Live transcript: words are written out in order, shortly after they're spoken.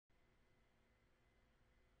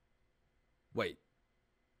Wait.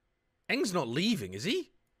 Eng's not leaving, is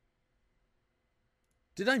he?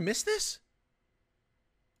 Did I miss this?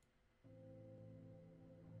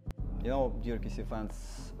 You know, dear KC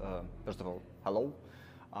fans, first of all, hello.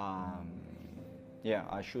 Yeah,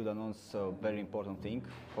 I should announce a very important thing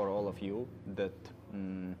for all of you that,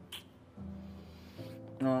 you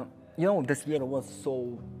know, this year was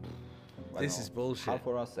so This is bullshit. hard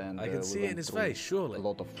for us, and I can see it in his face, surely. A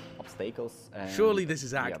lot of obstacles. And, surely this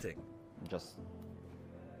is acting. Yeah, just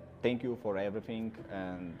thank you for everything,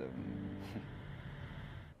 and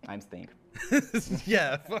I'm staying.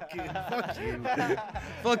 Yeah, fuck you, fuck you,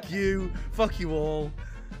 fuck you, fuck you all,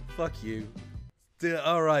 fuck you.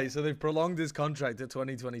 All right, so they've prolonged his contract to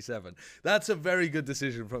 2027. That's a very good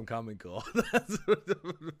decision from Karmine Corp.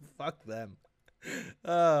 Fuck them.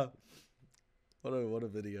 What a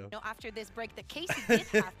video. After this break, the case did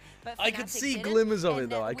have, but I could see glimmers of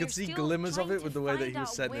it though. I could see glimmers of it with the way that he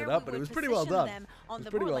was setting it up, but it was pretty well done. It was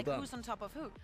pretty well done. Who's on top of who?